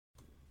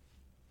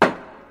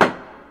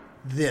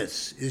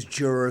This is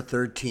Juror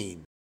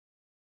 13.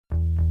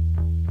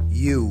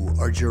 You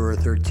are Juror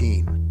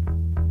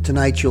 13.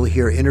 Tonight you'll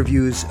hear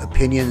interviews,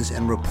 opinions,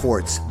 and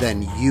reports.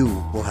 Then you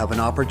will have an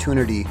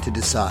opportunity to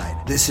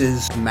decide. This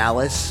is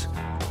Malice,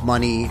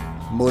 Money,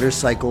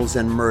 Motorcycles,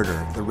 and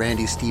Murder, the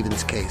Randy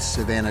Stevens case,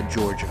 Savannah,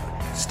 Georgia.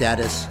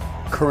 Status,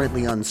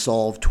 currently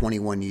unsolved,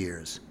 21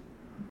 years.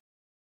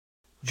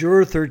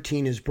 Juror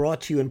 13 is brought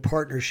to you in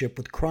partnership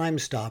with Crime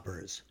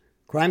Stoppers.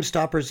 Crime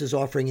Stoppers is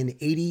offering an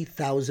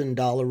 $80,000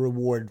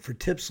 reward for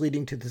tips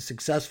leading to the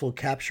successful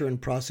capture and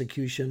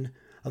prosecution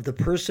of the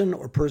person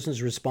or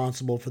persons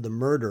responsible for the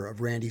murder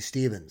of Randy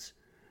Stevens.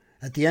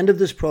 At the end of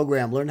this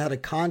program, learn how to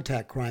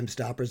contact Crime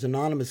Stoppers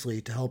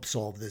anonymously to help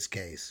solve this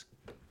case.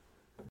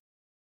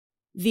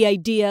 The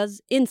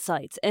ideas,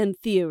 insights, and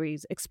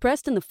theories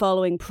expressed in the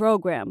following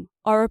program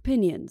are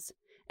opinions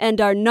and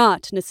are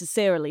not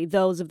necessarily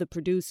those of the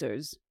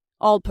producers.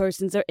 All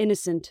persons are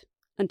innocent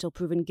until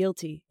proven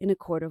guilty in a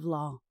court of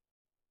law.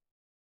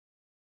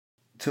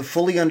 To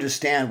fully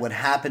understand what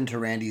happened to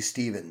Randy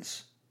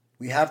Stevens,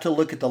 we have to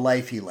look at the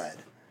life he led,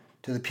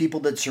 to the people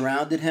that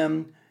surrounded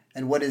him,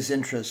 and what his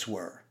interests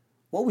were.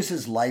 What was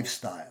his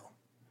lifestyle?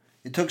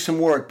 It took some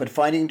work, but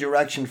finding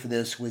direction for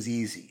this was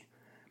easy,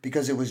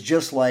 because it was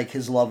just like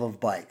his love of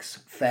bikes,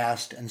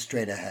 fast and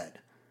straight ahead.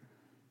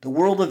 The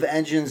world of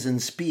engines and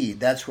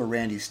speed, that's where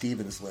Randy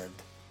Stevens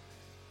lived.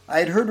 I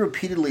had heard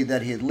repeatedly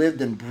that he had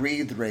lived and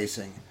breathed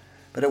racing,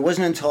 but it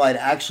wasn't until I'd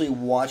actually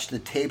watched the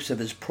tapes of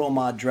his Pro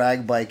Mod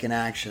drag bike in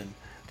action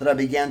that I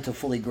began to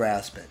fully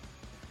grasp it.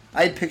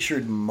 I had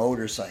pictured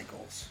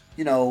motorcycles.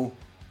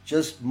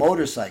 Just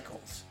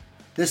motorcycles.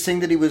 This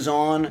thing that he was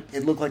on,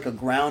 it looked like a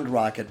ground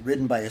rocket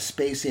ridden by a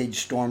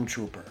space-age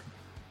stormtrooper.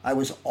 I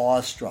was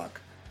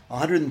awestruck.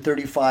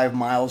 135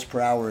 miles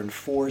per hour in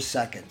 4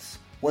 seconds.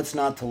 What's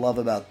not to love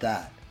about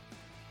that?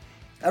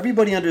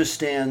 Everybody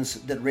understands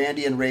that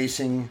Randy and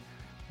racing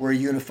were a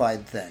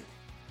unified thing.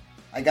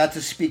 I got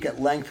to speak at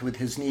length with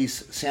his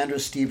niece, Sandra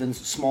Stevens'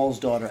 Small's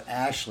daughter,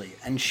 Ashley,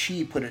 and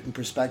she put it in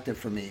perspective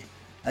for me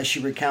as she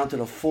recounted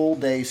a full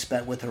day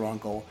spent with her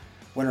uncle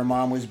when her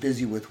mom was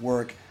busy with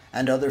work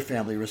and other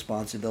family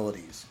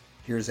responsibilities.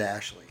 Here's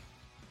Ashley.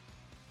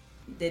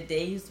 The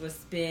days were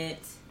spent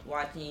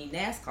watching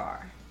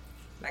NASCAR.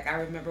 I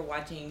remember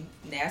watching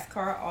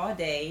NASCAR all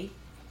day.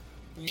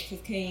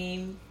 Breakfast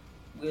came,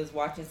 we was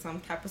watching some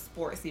type of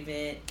sports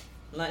event.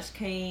 Lunch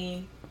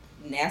came,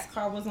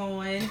 NASCAR was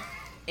on.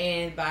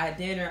 And by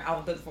dinner, I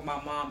was looking for my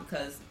mom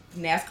because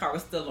NASCAR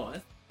was still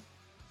on.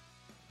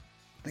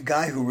 The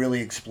guy who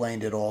really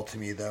explained it all to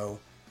me, though,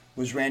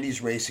 was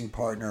Randy's racing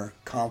partner,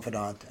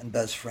 confidant, and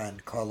best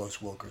friend,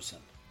 Carlos Wilkerson.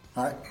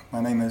 Hi, my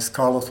name is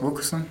Carlos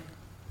Wilkerson.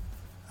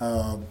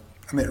 I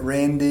met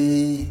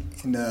Randy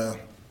in the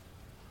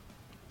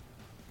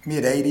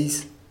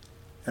mid-'80s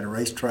at a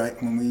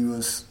racetrack when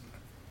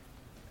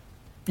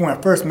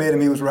I first met him,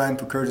 he was riding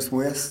for Curtis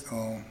West.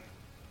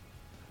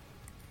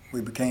 We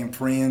became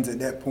friends at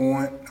that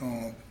point.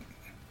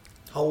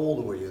 How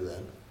old were you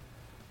then?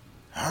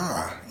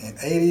 In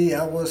 80,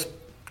 I was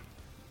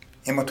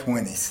in my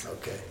 20s.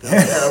 Okay,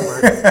 that'll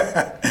work.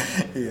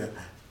 Yeah.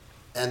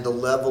 And the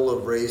level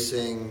of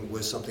racing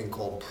was something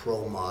called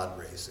Pro Mod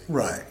racing.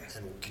 Right.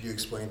 And could you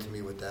explain to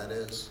me what that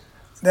is?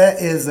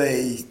 That is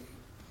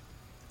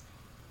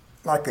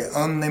like an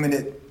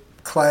unlimited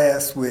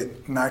class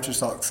with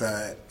nitrous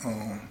oxide.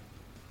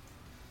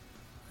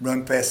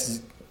 Run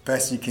fast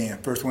as you can.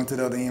 First one to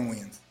the other end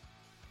wins.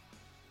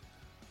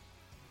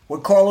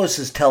 What Carlos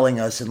is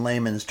telling us in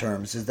layman's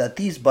terms is that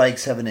these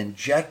bikes have an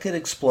injected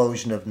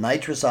explosion of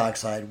nitrous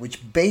oxide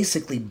which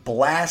basically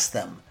blasts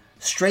them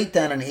straight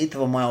down an eighth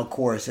of a mile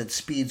course at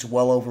speeds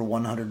well over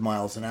 100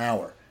 miles an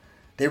hour.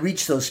 They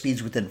reach those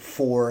speeds within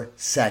 4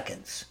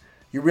 seconds.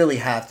 You really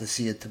have to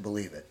see it to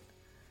believe it.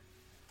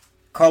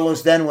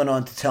 Carlos then went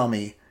on to tell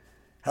me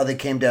how they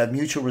came to have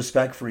mutual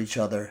respect for each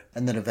other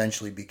and then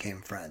eventually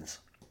became friends.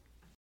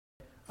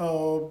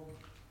 I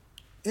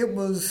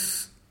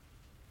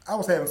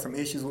was having some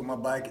issues with my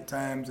bike at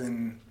times,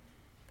 and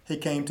he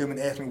came to me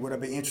and asked me would I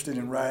be interested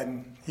in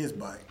riding his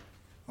bike.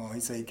 He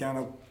said he kind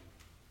of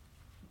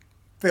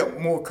felt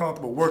more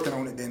comfortable working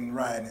on it than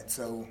riding it.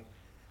 So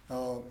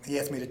he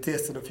asked me to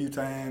test it a few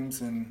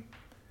times, and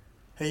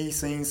he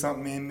seen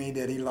something in me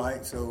that he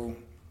liked, so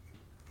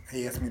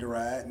he asked me to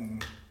ride,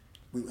 and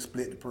we would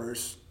split the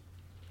purse.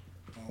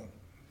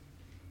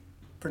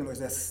 Pretty much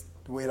that's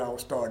the way it all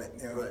started.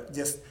 Right.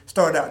 Just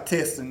started out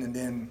testing, and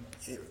then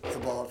it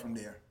evolved from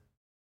there.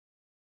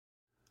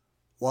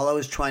 While I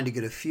was trying to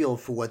get a feel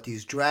for what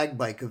these drag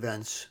bike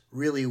events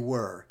really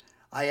were,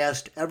 I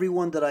asked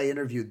everyone that I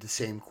interviewed the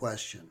same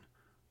question.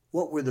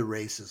 What were the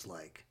races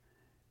like?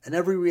 And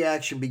every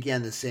reaction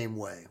began the same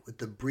way, with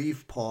the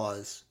brief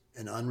pause,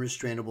 an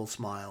unrestrainable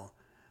smile,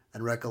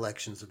 and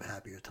recollections of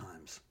happier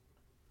times.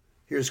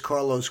 Here's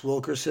Carlos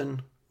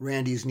Wilkerson,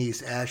 Randy's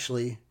niece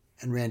Ashley,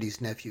 and Randy's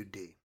nephew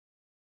Dee.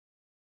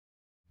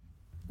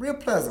 Real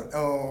pleasant.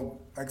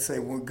 Like I say,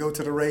 when we go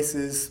to the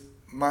races,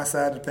 my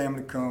side of the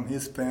family would come,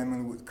 his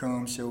family would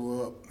come,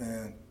 show up,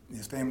 and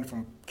his family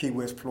from Key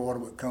West, Florida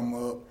would come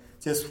up.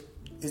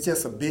 it's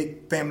just a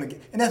big family,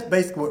 and that's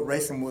basically what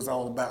racing was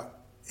all about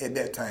at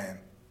that time.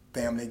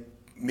 Family,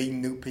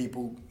 meeting new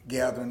people,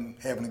 gathering,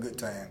 having a good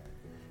time.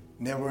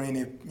 Never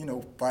any,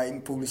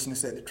 fighting,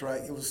 foolishness at the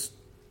track. It was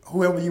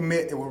whoever you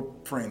met, they were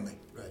friendly.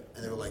 Right,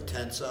 and there were like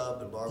tents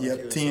up and barbecue.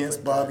 Yep, tents,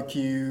 like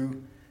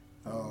barbecue,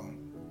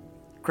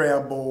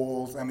 crab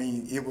balls. I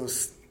mean, it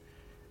was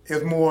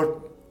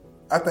more.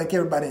 I think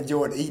everybody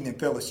enjoyed the eating and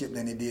fellowship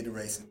than they did the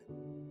racing.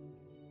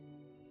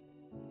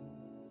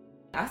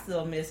 I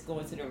still miss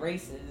going to the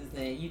races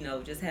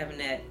and, just having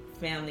that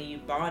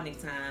family bonding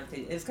time.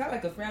 It's kind of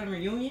like a family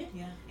reunion.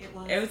 Yeah, it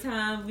was. Every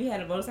time we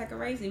had a motorcycle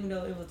race, even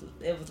though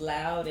it was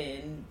loud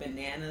and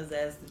bananas,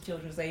 as the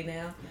children say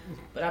now.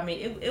 But, I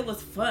mean, it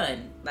was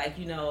fun. Like,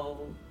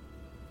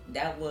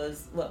 that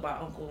was what my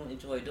uncle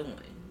enjoyed doing,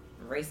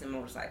 racing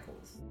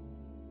motorcycles.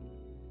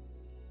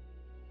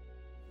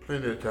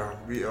 Plenty of time.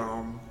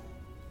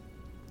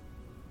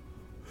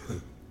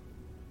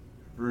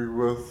 We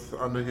was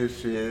under his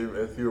shed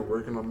as he was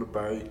working on the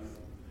bike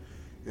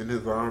in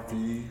his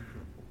RV.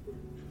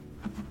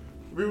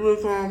 We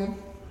was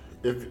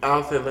if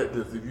I'll say it like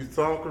this, if you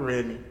saw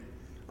Randy,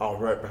 I was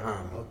right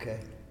behind him.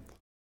 Okay.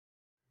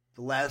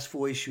 The last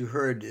voice you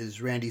heard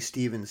is Randy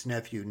Stevens'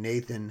 nephew,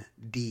 Nathan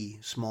D.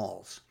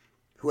 Smalls,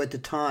 who at the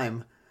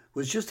time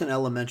was just an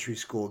elementary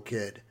school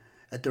kid.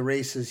 At the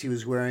races, he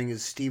was wearing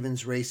his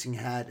Stevens racing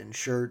hat and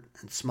shirt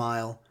and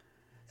smile.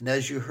 And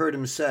as you heard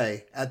him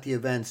say, at the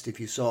events, if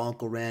you saw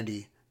Uncle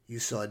Randy, you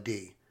saw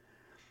D.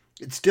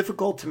 It's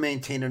difficult to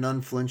maintain an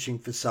unflinching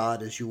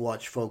facade as you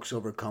watch folks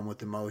overcome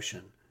with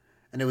emotion.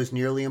 And it was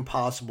nearly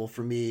impossible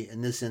for me,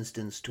 in this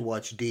instance, to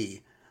watch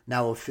D,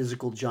 now a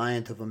physical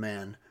giant of a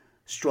man,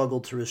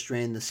 struggle to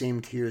restrain the same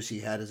tears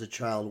he had as a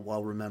child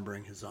while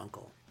remembering his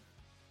uncle.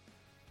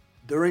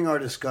 During our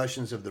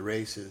discussions of the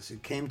races,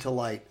 it came to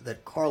light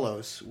that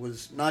Carlos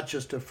was not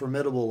just a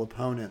formidable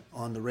opponent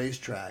on the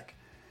racetrack,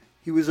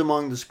 he was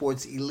among the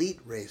sport's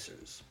elite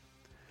racers.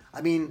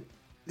 I mean,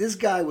 this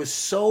guy was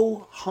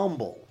so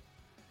humble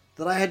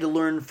that I had to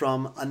learn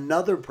from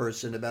another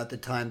person about the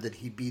time that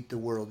he beat the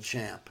world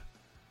champ.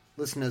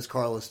 Listen as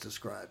Carlos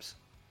describes.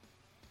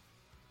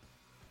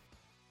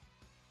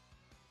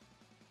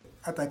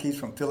 I think he's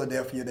from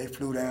Philadelphia. They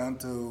flew down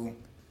to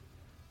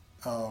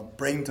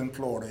Bradenton,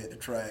 Florida at the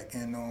track,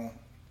 and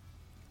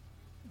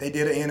they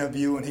did an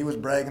interview, and he was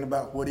bragging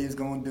about what he was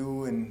going to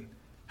do and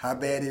how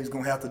bad he was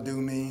going to have to do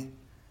me.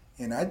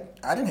 And I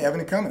didn't have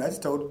any comment. I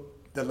just told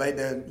the lady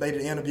that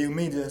interviewed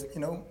me, just, at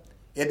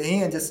the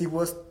end, just see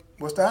what's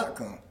the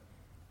outcome.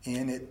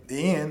 And at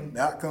the end,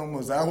 the outcome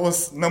was I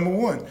was number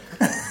one.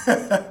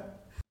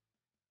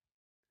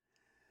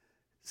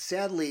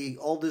 Sadly,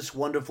 all this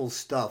wonderful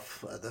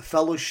stuff, the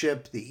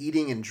fellowship, the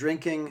eating and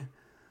drinking,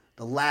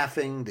 the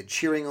laughing, the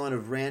cheering on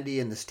of Randy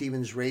and the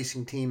Stevens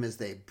racing team as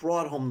they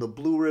brought home the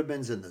blue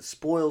ribbons and the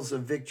spoils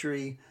of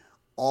victory,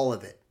 all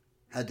of it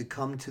had to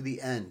come to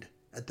the end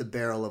at the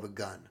barrel of a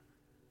gun.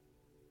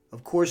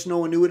 Of course, no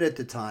one knew it at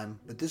the time,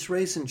 but this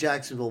race in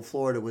Jacksonville,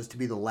 Florida was to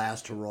be the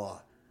last hurrah.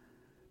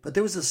 But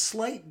there was a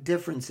slight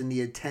difference in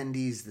the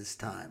attendees this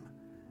time.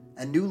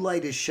 A new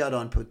light is shed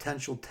on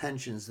potential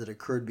tensions that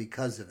occurred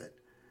because of it.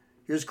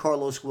 Here's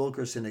Carlos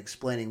Wilkerson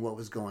explaining what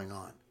was going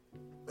on.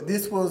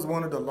 This was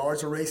one of the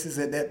larger races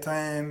at that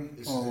time.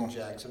 This is in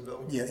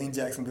Jacksonville? Yeah, in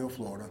Jacksonville,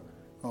 Florida.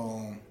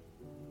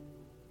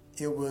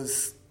 It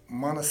was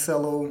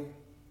Monticello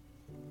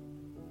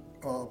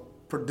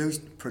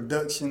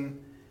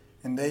production,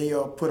 and they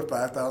put a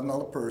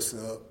 $5,000 purse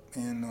up.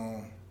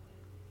 And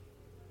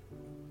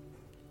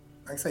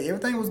like I say,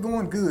 everything was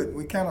going good.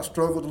 We kind of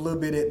struggled a little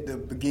bit at the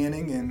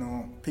beginning,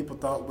 and people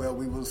thought, well,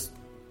 we was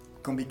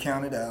going to be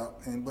counted out,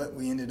 but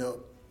we ended up,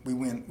 we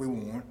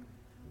won.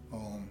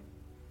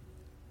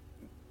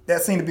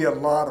 That seemed to be a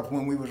lot of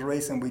when we was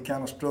racing. We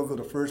kind of struggled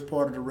the first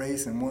part of the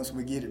race, and once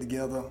we get it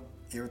together,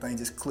 everything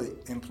just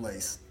clicked in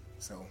place.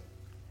 So,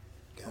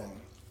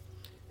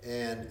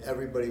 and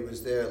everybody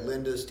was there.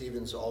 Linda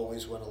Stevens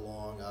always went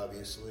along,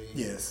 obviously.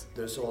 Yes.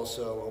 There's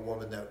also a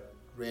woman that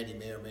Randy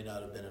may or may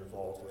not have been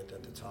involved with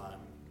at the time.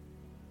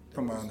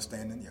 From my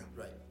understanding, yeah.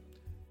 Right.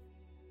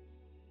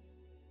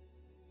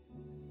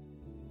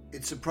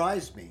 It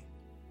surprised me.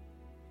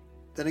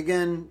 Then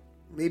again,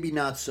 maybe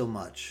not so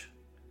much.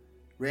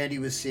 Randy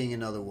was seeing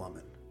another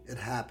woman. It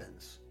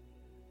happens.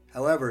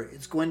 However,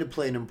 it's going to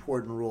play an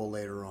important role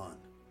later on.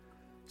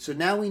 So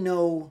now we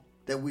know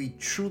that we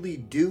truly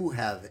do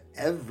have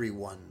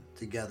everyone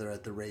together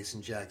at the race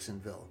in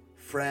Jacksonville.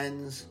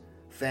 Friends,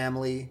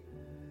 family,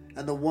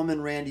 and the woman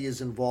Randy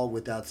is involved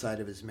with outside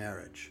of his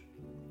marriage.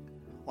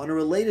 On a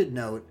related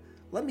note,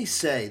 let me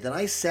say that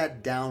I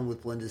sat down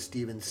with Linda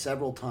Stevens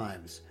several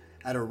times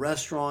at a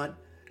restaurant,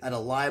 at a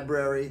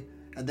library,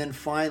 and then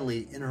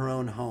finally in her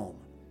own home.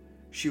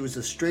 She was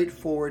a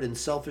straightforward and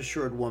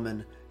self-assured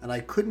woman, and I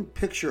couldn't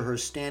picture her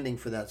standing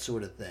for that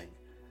sort of thing.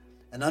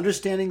 And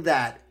understanding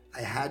that,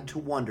 I had to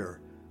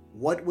wonder,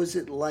 what was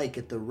it like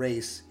at the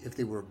race if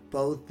they were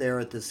both there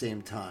at the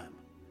same time?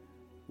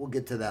 We'll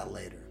get to that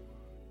later.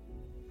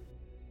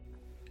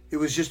 It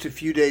was just a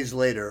few days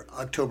later,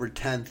 October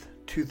 10th,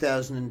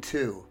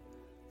 2002,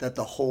 that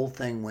the whole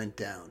thing went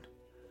down.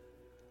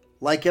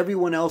 Like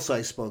everyone else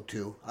I spoke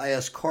to, I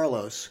asked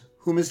Carlos,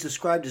 whom is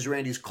described as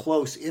Randy's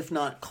close, if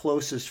not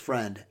closest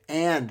friend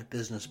and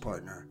business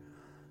partner,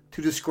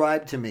 to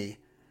describe to me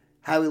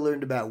how he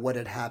learned about what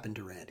had happened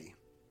to Randy.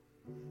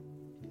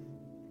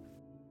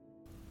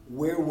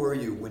 Where were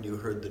you when you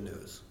heard the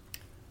news?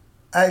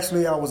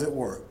 Actually, I was at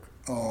work.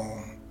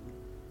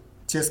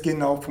 Just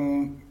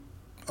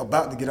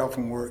about to get off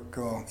from work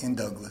in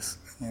Douglas.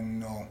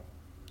 And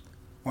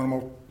one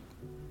of my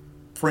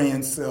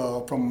friends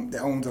that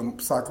owns a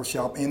cycle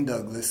shop in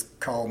Douglas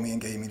called me and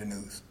gave me the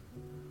news.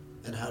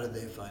 And how did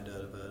they find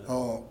out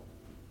about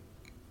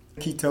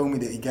it? He told me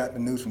that he got the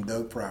news from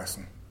Doug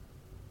Bryson.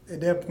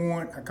 At that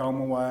point, I called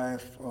my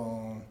wife,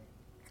 told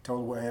her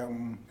what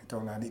happened, and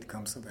told her I need to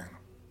come to Savannah.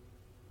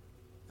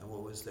 And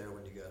what was there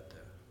when you got there?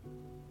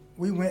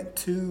 We went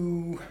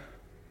to,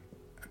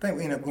 I think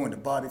we ended up going to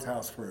Bobby's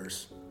house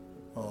first.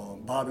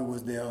 Bobby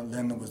was there,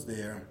 Linda was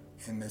there,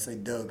 and they say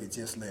Doug had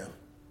just left.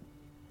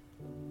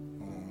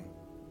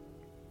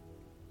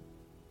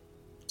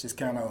 Just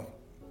kind of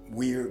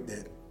weird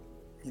that,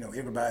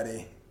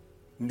 everybody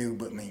knew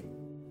but me.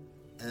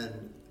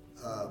 And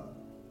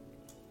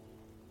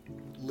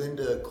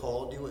Linda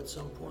called you at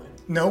some point?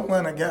 No,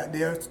 when I got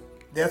there,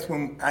 that's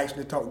when I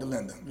actually talked to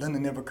Linda. Linda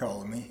never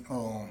called me.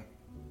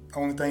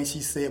 Only thing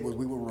she said was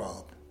we were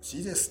robbed.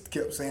 She just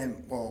kept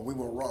saying, well, we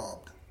were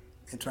robbed,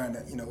 and trying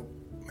to,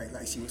 make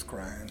like she was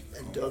crying.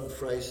 And Doug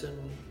Bryson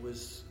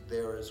was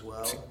there as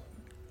well?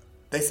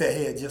 They said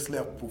he had just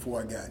left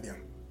before I got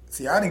there.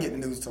 See, I didn't get the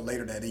news until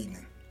later that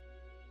evening.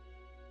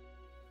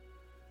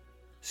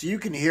 So you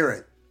can hear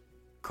it.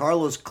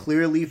 Carlos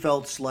clearly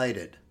felt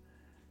slighted.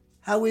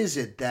 How is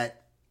it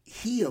that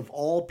he, of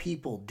all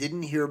people,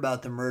 didn't hear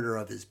about the murder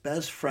of his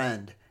best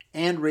friend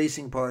and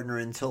racing partner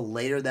until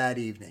later that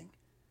evening?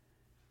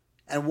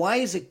 And why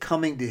is it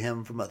coming to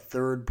him from a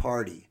third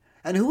party?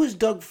 And who is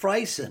Doug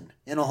Bryson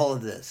in all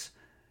of this?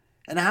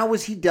 And how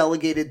was he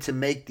delegated to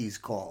make these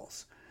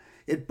calls?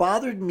 It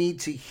bothered me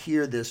to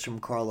hear this from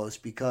Carlos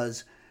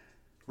because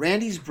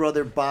Randy's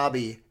brother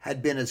Bobby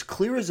had been as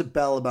clear as a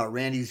bell about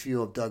Randy's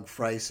view of Doug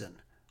Bryson.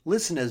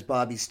 Listen as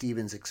Bobby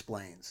Stevens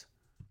explains.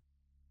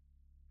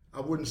 I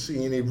wouldn't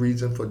see any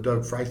reason for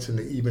Doug Bryson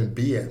to even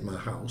be at my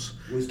house.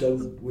 Was Doug,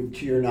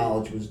 to your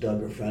knowledge, was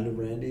Doug a friend of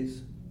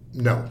Randy's?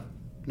 No.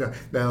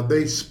 Now,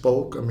 they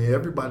spoke. I mean,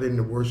 everybody in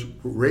the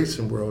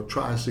racing world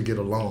tries to get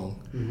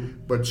along.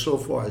 Mm-hmm. But so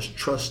far as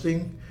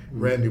trusting,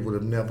 Randy would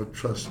have never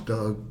trusted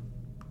Doug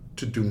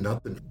to do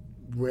nothing.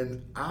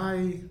 When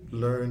I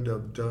learned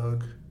of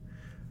Doug,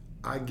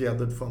 I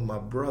gathered from my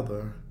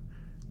brother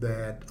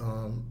that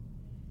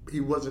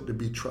he wasn't to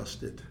be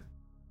trusted.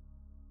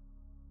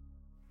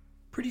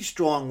 Pretty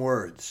strong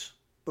words,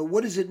 but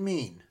what does it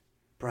mean?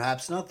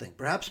 Perhaps nothing.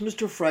 Perhaps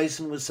Mr.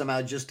 Bryson was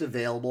somehow just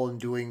available and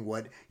doing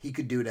what he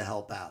could do to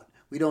help out.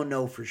 We don't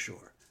know for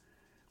sure.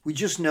 We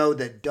just know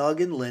that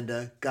Doug and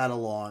Linda got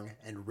along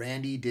and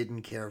Randy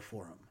didn't care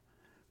for him.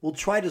 We'll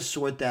try to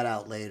sort that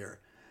out later.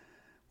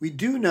 We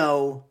do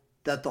know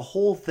that the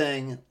whole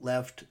thing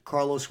left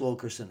Carlos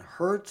Wilkerson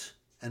hurt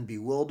and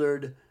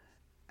bewildered,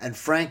 and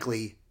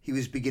frankly, he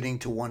was beginning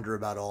to wonder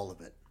about all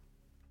of it.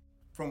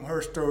 From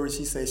her story,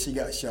 she said she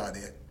got shot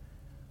at.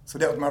 So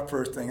that was my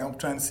first thing. I'm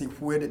trying to see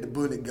where did the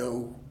bullet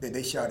go that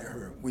they shot at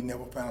her. We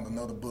never found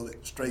another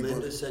bullet, bullet.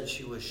 Linda said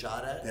she was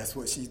shot at?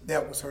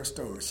 That was her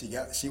story.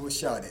 She was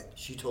shot at.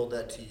 She told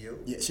that to you?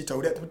 Yeah, she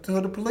told that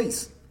to the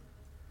police.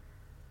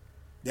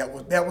 That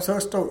was her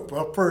story,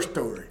 her first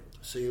story.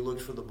 So you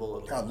looked for the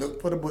bullet holes? I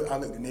looked for the bullet. I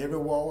looked in every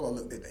wall. I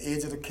looked at the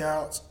edge of the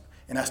couch,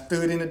 and I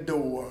stood in the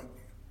door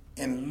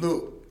and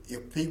looked.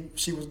 If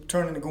she was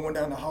turning and going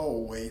down the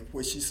hallway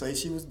where she said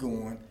she was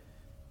going,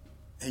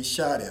 he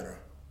shot at her.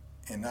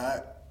 And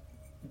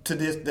to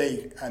this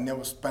day, I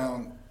never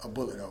found a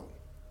bullet hole.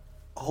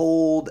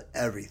 Hold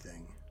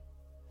everything.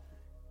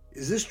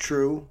 Is this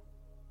true?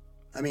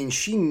 I mean,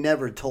 she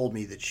never told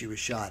me that she was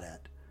shot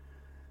at.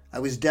 I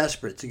was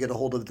desperate to get a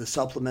hold of the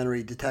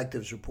supplementary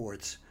detectives'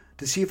 reports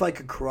to see if I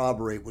could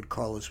corroborate what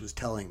Carlos was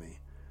telling me.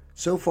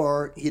 So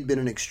far, he had been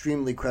an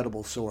extremely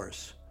credible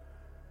source.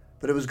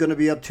 But it was going to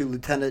be up to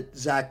Lieutenant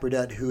Zach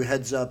Burdett, who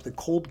heads up the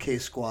cold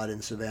case squad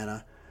in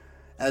Savannah,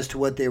 as to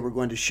what they were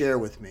going to share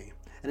with me.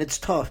 And it's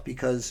tough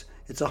because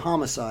it's a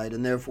homicide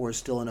and therefore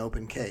still an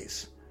open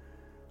case.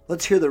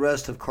 Let's hear the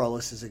rest of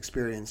Carlos's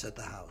experience at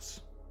the house.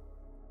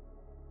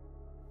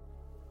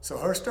 So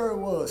her story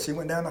was she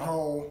went down the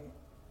hall,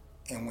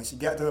 and when she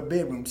got to her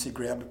bedroom, she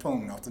grabbed the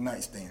phone off the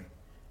nightstand.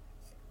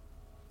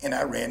 And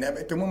I ran that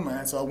back through my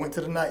mind, so I went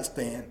to the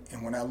nightstand,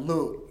 and when I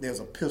looked,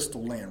 there's a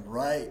pistol laying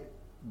right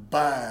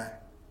by,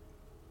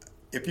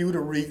 if you would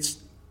have reached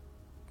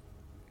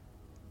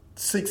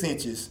 6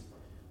 inches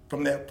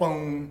from that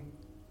phone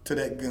to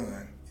that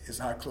gun, is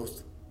how close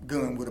the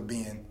gun would have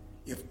been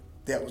if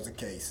that was the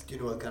case. Do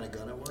you know what kind of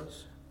gun it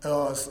was?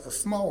 A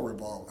small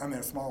revolver.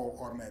 A small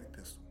automatic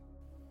pistol.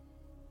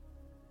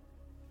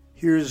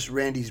 Here's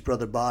Randy's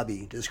brother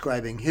Bobby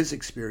describing his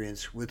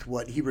experience with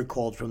what he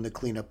recalled from the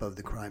cleanup of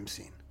the crime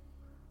scene.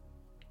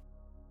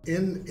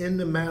 In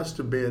the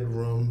master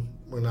bedroom,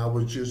 when I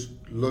was just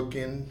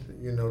looking,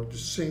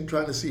 just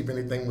trying to see if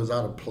anything was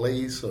out of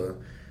place or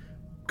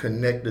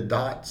connect the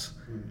dots,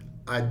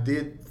 I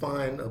did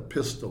find a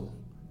pistol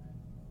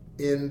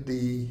in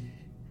the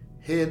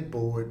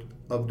headboard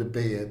of the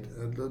bed.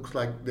 It looks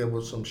like there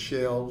was some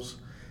shelves,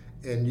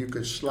 and you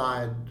could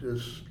slide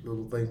this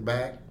little thing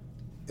back.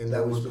 And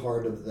That was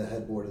part of the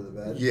headboard of the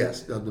bed?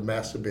 Yes, of the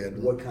master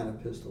bedroom. What kind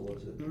of pistol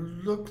was it?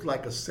 Looked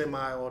like a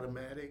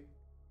semi-automatic.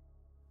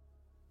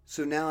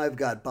 So now I've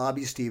got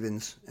Bobby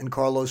Stevens and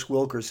Carlos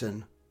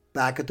Wilkerson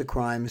back at the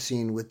crime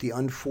scene with the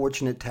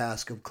unfortunate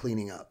task of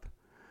cleaning up.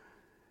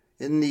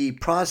 In the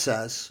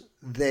process,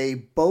 they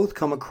both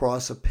come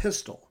across a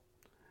pistol.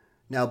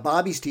 Now,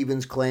 Bobby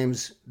Stevens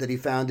claims that he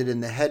found it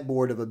in the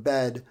headboard of a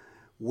bed,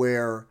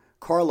 where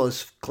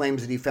Carlos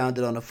claims that he found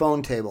it on a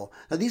phone table.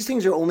 Now, these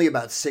things are only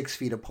about 6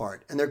 feet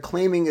apart, and they're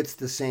claiming it's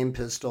the same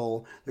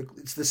pistol,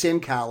 it's the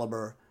same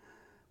caliber.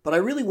 But I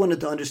really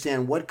wanted to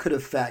understand what could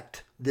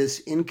affect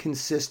this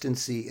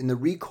inconsistency in the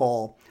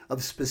recall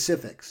of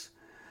specifics.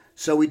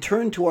 So we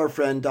turned to our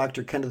friend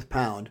Dr. Kenneth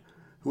Pound,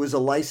 who is a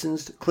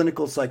licensed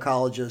clinical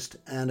psychologist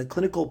and a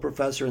clinical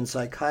professor in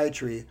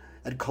psychiatry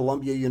at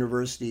Columbia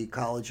University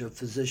College of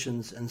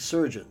Physicians and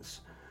Surgeons.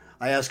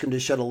 I asked him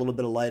to shed a little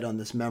bit of light on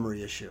this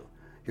memory issue.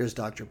 Here's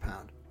Dr.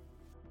 Pound.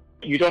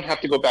 You don't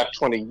have to go back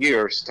 20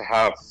 years to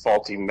have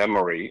faulty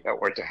memory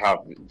or to have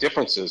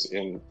differences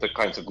in the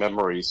kinds of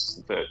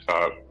memories that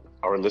are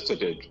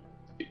elicited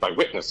by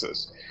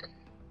witnesses.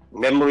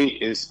 Memory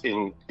is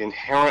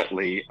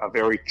inherently a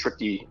very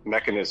tricky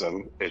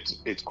mechanism.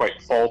 It's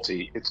quite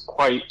faulty. It's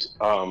quite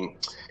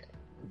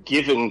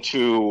given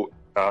to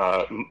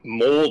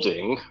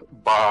molding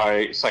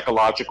by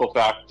psychological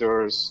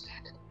factors,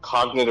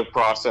 cognitive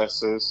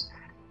processes,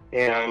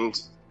 and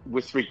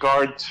with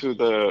regard to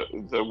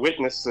the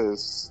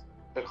witnesses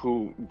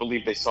who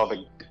believe they saw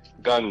the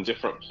gun in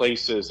different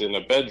places in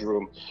a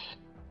bedroom,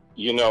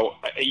 you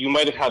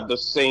might have had the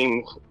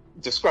same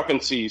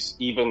discrepancies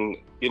even,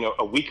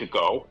 a week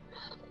ago.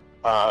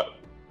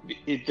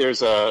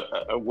 There's a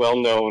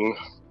well-known,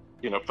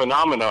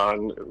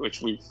 phenomenon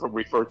which we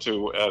refer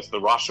to as the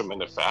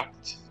Rashomon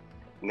effect,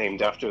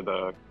 named after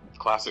the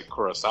classic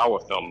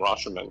Kurosawa film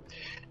Rashomon,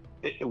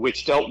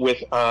 which dealt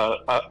with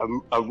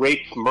a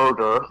rape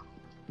murder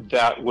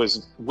that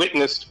was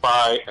witnessed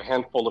by a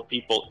handful of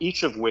people,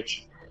 each of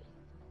which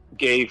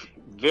gave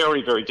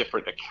very, very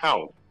different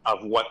account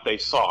of what they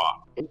saw.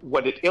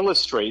 What it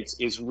illustrates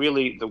is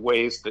really the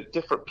ways that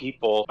different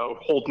people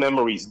hold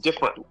memories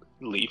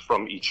differently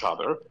from each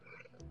other.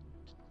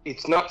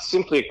 It's not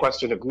simply a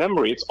question of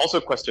memory, it's also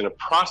a question of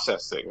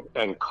processing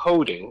and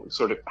coding,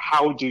 sort of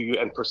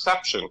and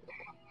perception.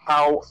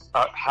 How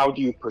do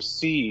you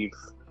perceive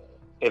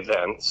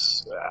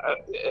events?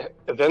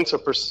 Events are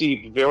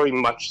perceived very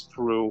much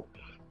through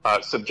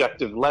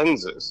subjective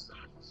lenses.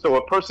 So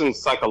a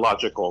person's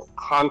psychological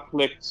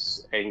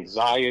conflicts,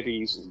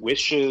 anxieties,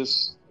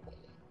 wishes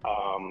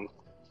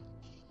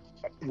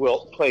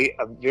will play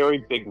a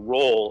very big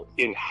role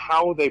in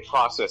how they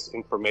process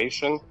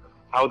information,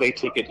 how they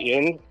take it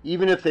in.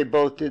 Even if they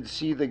both did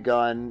see the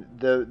gun,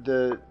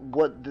 the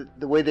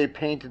way they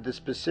painted the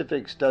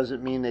specifics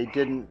doesn't mean they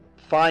didn't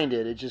find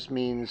it. It just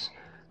means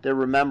they're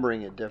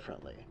remembering it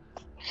differently.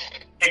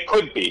 It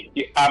could be,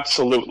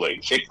 absolutely.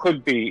 It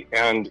could be,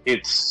 and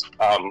it's,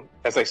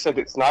 as I said,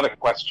 it's not a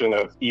question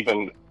of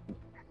even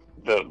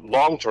the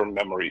long-term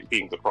memory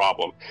being the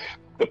problem.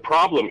 The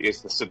problem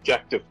is the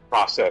subjective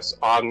process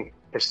on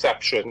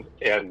perception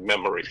and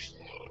memory.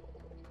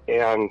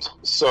 And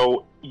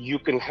so you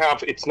can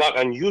have, it's not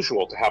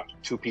unusual to have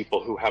two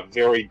people who have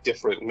very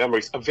different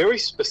memories of very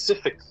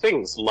specific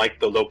things, like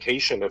the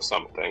location of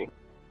something.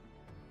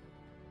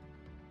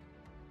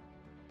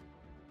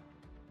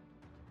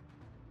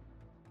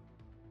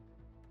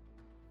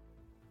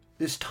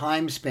 This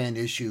time span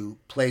issue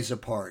plays a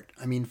part.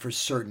 I mean, for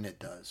certain it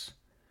does.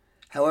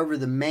 However,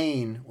 the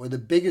main or the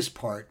biggest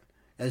part,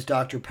 as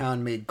Dr.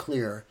 Pound made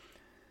clear,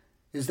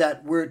 is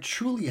that where it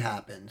truly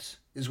happens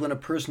is when a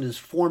person is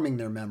forming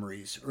their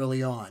memories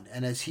early on.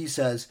 And as he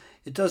says,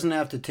 it doesn't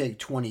have to take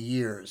 20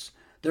 years.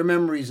 Their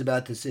memories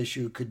about this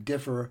issue could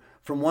differ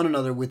from one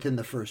another within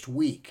the first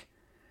week.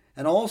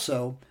 And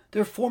also,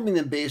 they're forming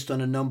them based on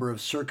a number of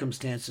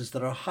circumstances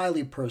that are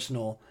highly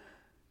personal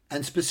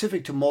and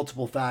specific to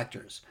multiple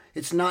factors.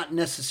 It's not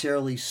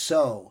necessarily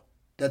so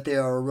that they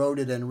are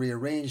eroded and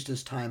rearranged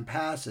as time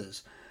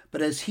passes,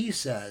 but as he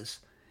says,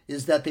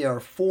 is that they are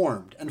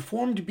formed, and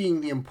formed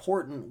being the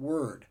important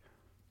word,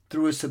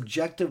 through a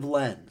subjective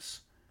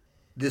lens.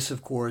 This,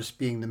 of course,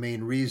 being the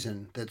main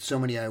reason that so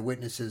many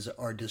eyewitnesses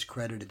are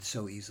discredited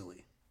so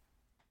easily.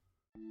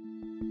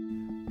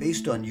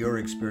 Based on your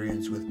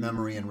experience with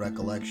memory and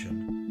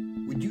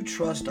recollection, would you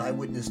trust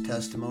eyewitness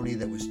testimony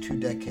that was 2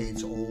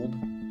 decades old?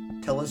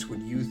 Tell us what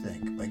you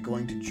think by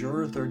going to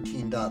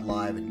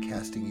juror13.live and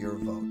casting your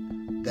vote.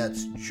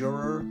 That's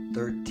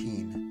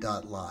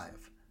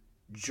juror13.live.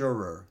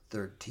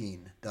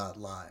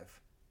 Juror13.live.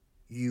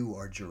 You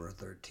are Juror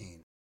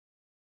 13.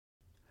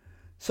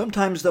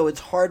 Sometimes, though, it's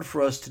hard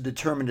for us to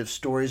determine if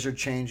stories are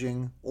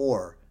changing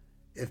or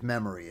if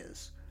memory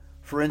is.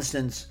 For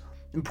instance,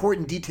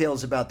 important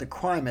details about the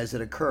crime as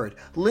it occurred.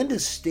 Linda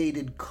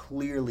stated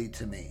clearly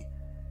to me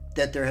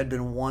that there had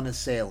been one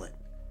assailant.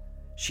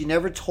 She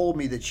never told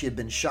me that she had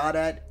been shot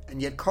at,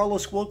 and yet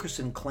Carlos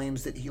Wilkerson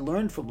claims that he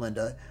learned from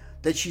Linda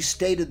that she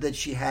stated that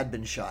she had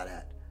been shot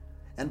at.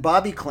 And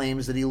Bobby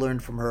claims that he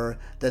learned from her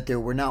that there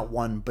were not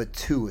one but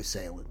two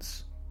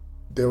assailants.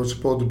 There was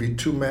supposed to be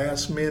two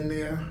masked men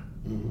there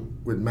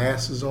with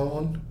masks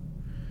on.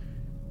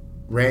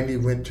 Randy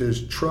went to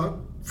his truck,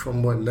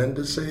 from what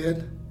Linda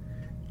said.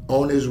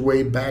 On his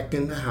way back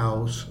in the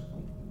house,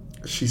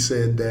 she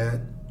said that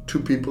two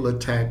people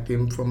attacked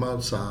him from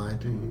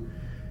outside.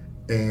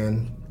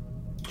 And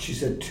she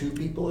said two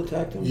people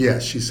attacked him?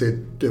 Yes, she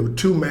said there were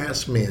two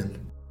masked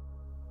men.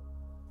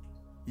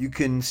 You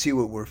can see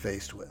what we're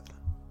faced with.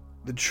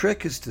 The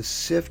trick is to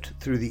sift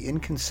through the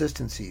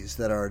inconsistencies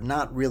that are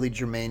not really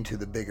germane to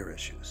the bigger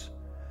issues.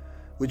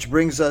 Which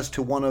brings us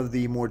to one of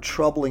the more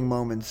troubling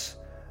moments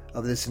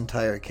of this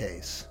entire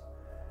case.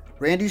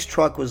 Randy's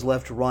truck was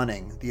left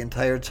running the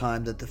entire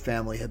time that the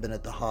family had been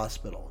at the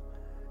hospital.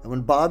 And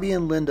when Bobby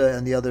and Linda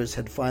and the others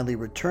had finally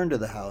returned to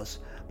the house,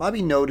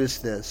 Bobby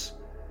noticed this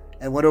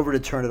and went over to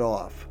turn it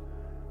off.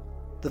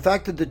 The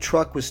fact that the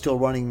truck was still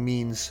running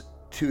means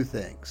two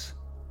things.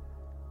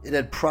 It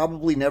had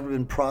probably never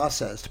been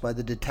processed by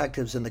the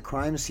detectives in the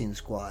crime scene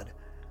squad.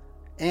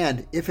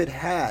 And if it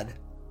had,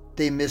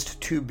 they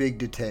missed two big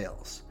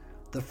details.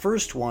 The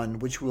first one,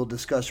 which we'll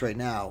discuss right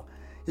now,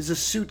 is a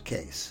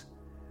suitcase.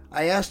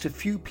 I asked a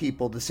few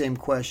people the same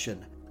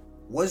question.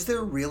 Was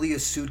there really a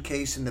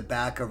suitcase in the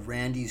back of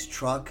Randy's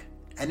truck?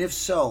 And if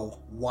so,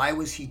 why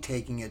was he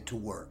taking it to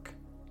work?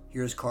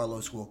 Here's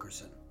Carlos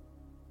Wilkerson.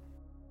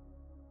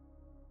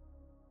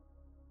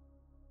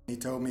 He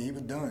told me he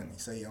was done. He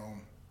said,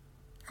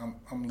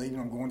 I'm leaving.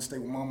 I'm going to stay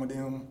with Mama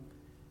them.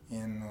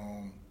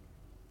 And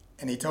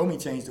he told me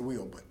to change the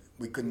wheel, but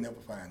we couldn't never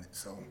find it.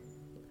 So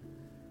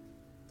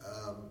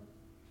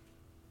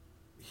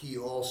he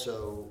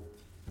also,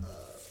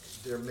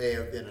 there may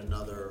have been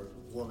another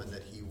woman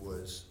that he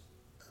was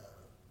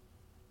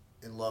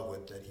in love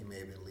with that he may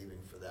have been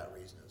leaving for that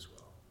reason as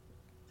well.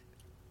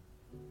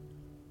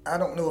 I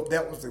don't know if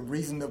that was the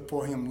reason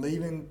for him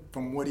leaving.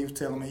 From what he was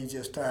telling me, he's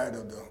just tired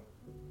of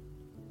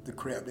the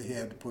crap that he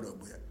had to put up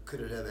with.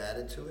 Could it have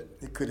added to it?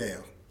 It could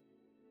have.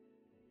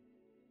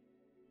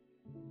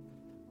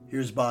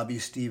 Here's Bobby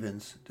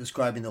Stevens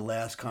describing the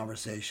last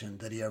conversation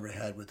that he ever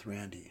had with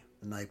Randy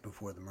the night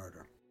before the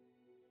murder.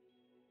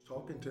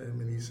 Talking to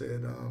him, and he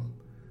said,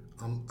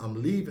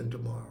 I'm leaving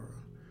tomorrow.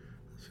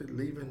 I said,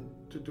 leaving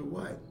to do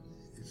what?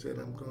 He said,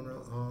 I'm going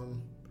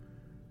to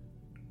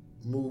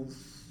move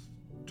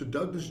to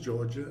Douglas,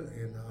 Georgia,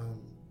 and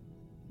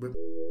with...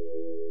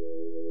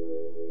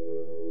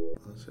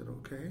 I said,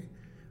 okay.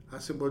 I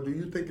said, well, do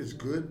you think it's a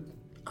good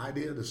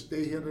idea to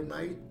stay here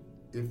tonight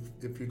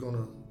if you're going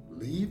to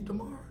leave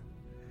tomorrow?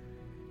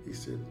 He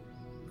said,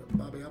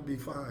 Bobby, I'll be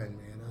fine,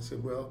 man. I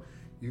said, well,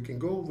 you can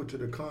go over to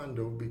the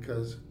condo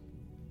because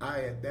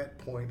I, at that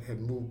point, had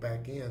moved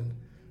back in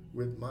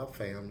with my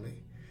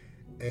family,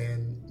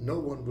 and no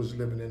one was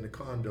living in the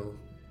condo,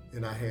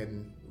 and I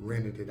hadn't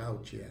rented it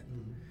out yet.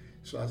 Mm-hmm.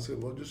 So I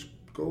said, well, just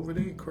go over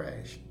there and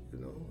crash,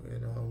 and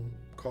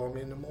call me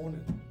in the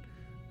morning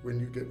when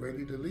you get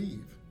ready to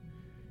leave.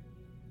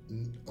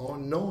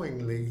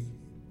 Unknowingly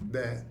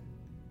that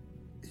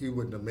he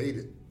wouldn't have made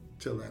it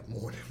till that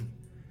morning,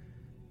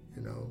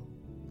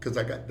 because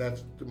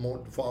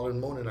the following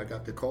morning I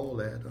got the call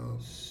that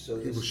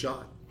he was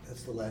shot.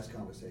 That's the last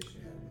conversation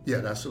you had? Yeah,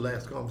 that's the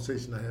last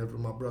conversation I had with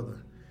my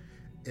brother.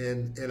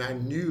 And I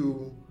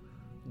knew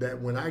that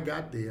when I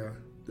got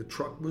there, the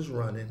truck was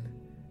running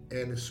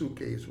and the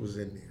suitcase was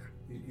in there.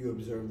 You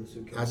observed the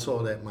suitcase? I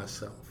saw that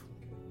myself.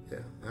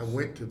 Okay. Yeah, I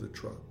went to the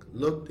truck,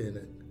 looked in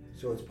it.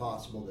 So it's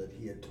possible that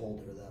he had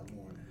told her that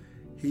morning?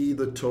 He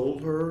either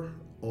told her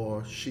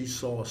or she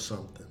saw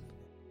something.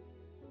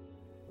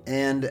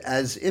 And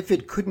as if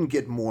it couldn't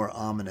get more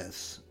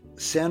ominous,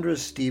 Sandra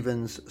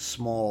Stevens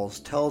Smalls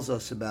tells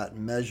us about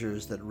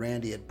measures that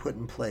Randy had put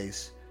in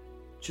place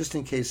just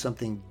in case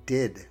something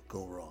did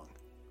go wrong.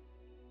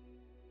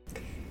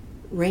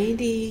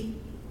 Randy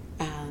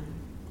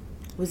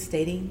was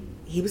stating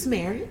he was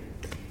married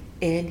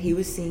and he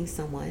was seeing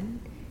someone,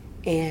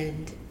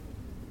 and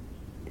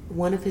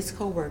one of his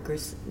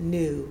co-workers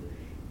knew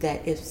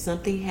that if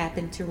something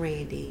happened to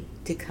Randy,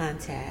 to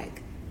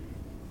contact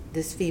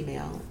this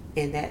female,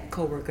 and that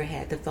co-worker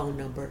had the phone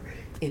number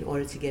in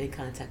order to get in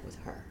contact with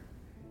her.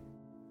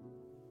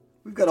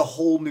 We've got a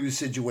whole new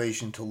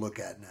situation to look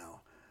at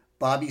now.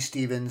 Bobby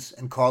Stevens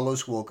and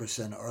Carlos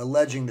Wilkerson are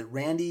alleging that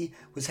Randy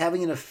was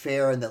having an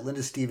affair and that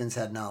Linda Stevens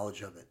had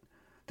knowledge of it.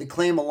 They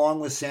claim, along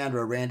with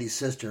Sandra, Randy's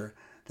sister,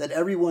 that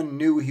everyone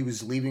knew he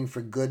was leaving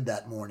for good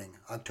that morning,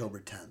 October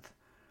 10th.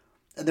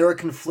 And there are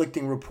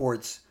conflicting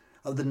reports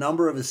of the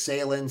number of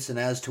assailants and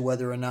as to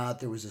whether or not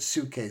there was a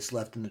suitcase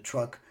left in the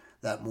truck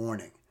that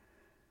morning.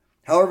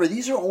 However,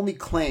 these are only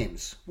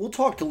claims. We'll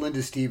talk to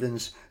Linda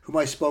Stevens, whom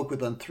I spoke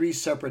with on 3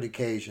 separate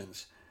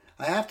occasions.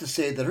 I have to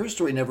say that her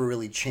story never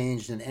really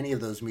changed in any of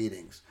those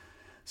meetings.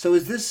 So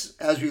is this,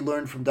 as we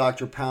learned from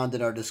Dr. Pound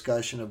in our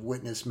discussion of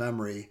witness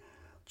memory,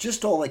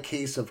 just all a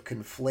case of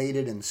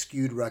conflated and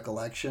skewed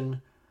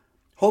recollection?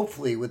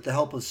 Hopefully, with the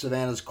help of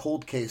Savannah's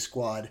Cold Case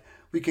Squad,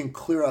 we can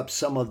clear up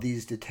some of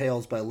these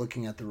details by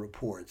looking at the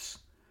reports.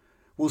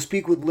 We'll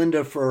speak with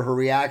Linda for her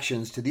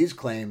reactions to these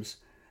claims,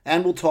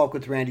 and we'll talk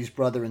with Randy's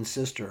brother and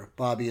sister,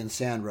 Bobby and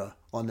Sandra,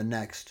 on the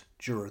next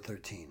Juror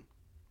 13.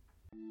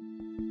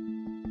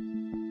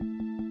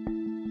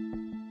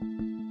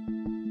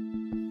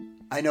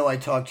 I know I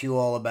talked to you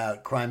all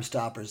about Crime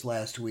Stoppers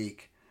last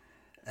week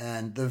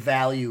and the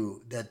value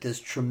that this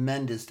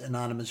tremendous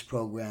anonymous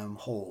program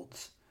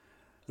holds.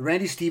 The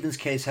Randy Stevens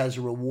case has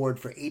a reward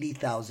for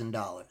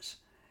 $80,000.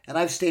 And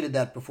I've stated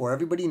that before.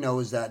 Everybody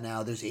knows that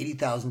now. There's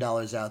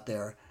 $80,000 out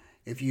there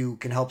if you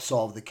can help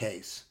solve the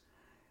case.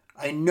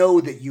 I know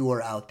that you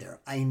are out there.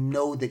 I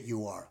know that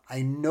you are.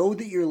 I know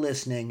that you're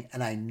listening,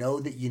 and I know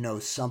that you know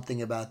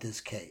something about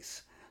this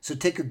case. So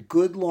take a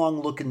good long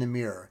look in the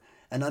mirror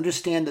and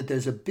understand that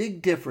there's a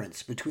big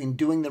difference between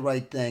doing the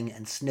right thing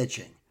and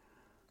snitching.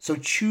 So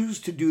choose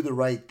to do the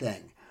right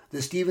thing.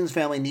 The Stevens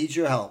family needs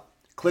your help.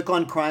 Click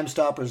on Crime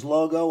Stoppers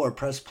logo or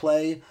press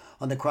play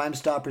on the Crime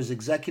Stoppers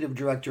Executive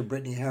Director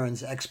Brittany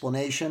Herron's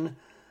explanation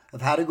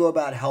of how to go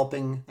about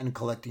helping and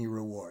collecting your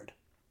reward.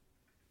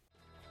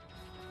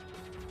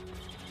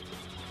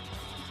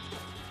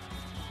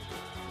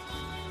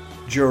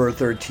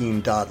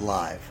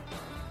 Juror13.live.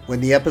 When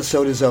the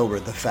episode is over,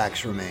 the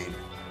facts remain.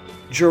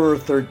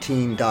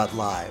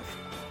 Juror13.live.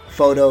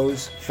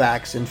 Photos,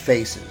 facts, and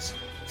faces.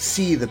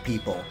 See the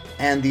people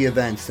and the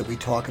events that we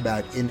talk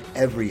about in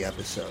every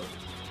episode.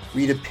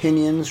 Read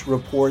opinions,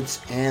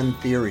 reports, and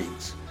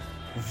theories.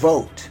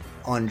 Vote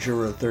on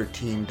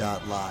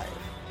Juror13.live.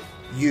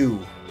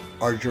 You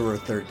are Juror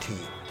 13.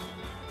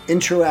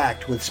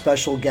 Interact with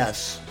special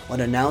guests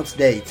on announced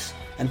dates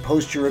and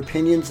post your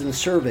opinions and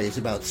surveys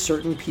about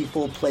certain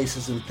people,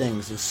 places, and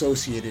things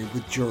associated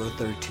with Juror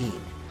 13.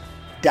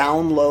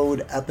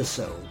 Download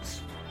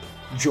episodes.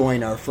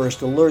 Join our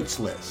first alerts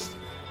list.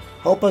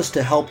 Help us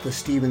to help the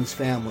Stevens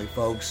family,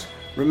 folks.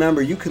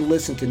 Remember, you can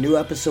listen to new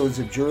episodes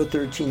of Juror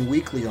 13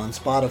 weekly on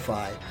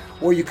Spotify,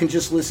 or you can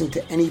just listen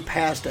to any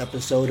past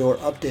episode or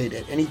update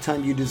at any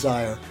time you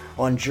desire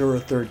on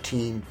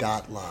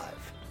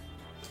Juror13.live.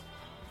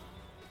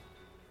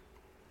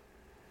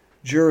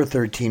 Juror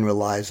 13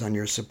 relies on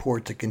your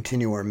support to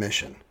continue our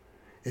mission.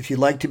 If you'd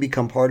like to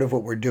become part of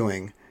what we're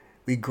doing,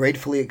 we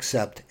gratefully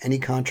accept any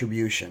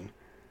contribution.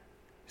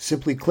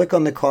 Simply click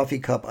on the coffee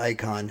cup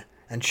icon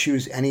and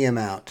choose any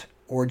amount,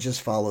 or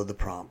just follow the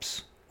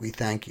prompts. We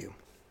thank you.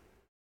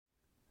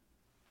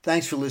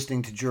 Thanks for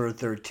listening to Juror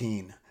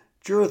 13.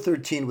 Juror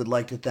 13 would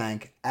like to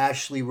thank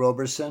Ashley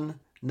Roberson,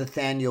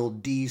 Nathaniel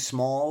D.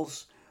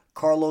 Smalls,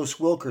 Carlos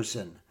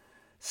Wilkerson,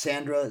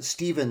 Sandra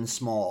Stevens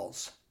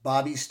Smalls,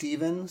 Bobby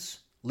Stevens,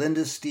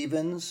 Linda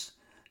Stevens,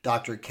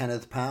 Dr.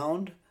 Kenneth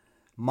Pound,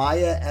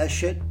 Maya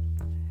Eschett,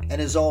 and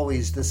as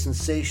always, the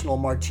sensational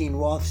Martine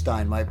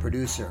Rothstein, my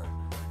producer.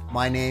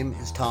 My name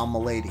is Tom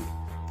Milady.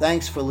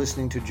 Thanks for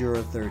listening to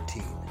Juror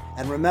 13.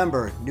 And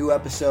remember, new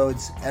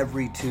episodes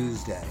every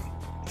Tuesday.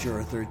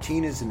 Juror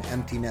 13 is an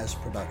Empty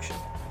Nest production.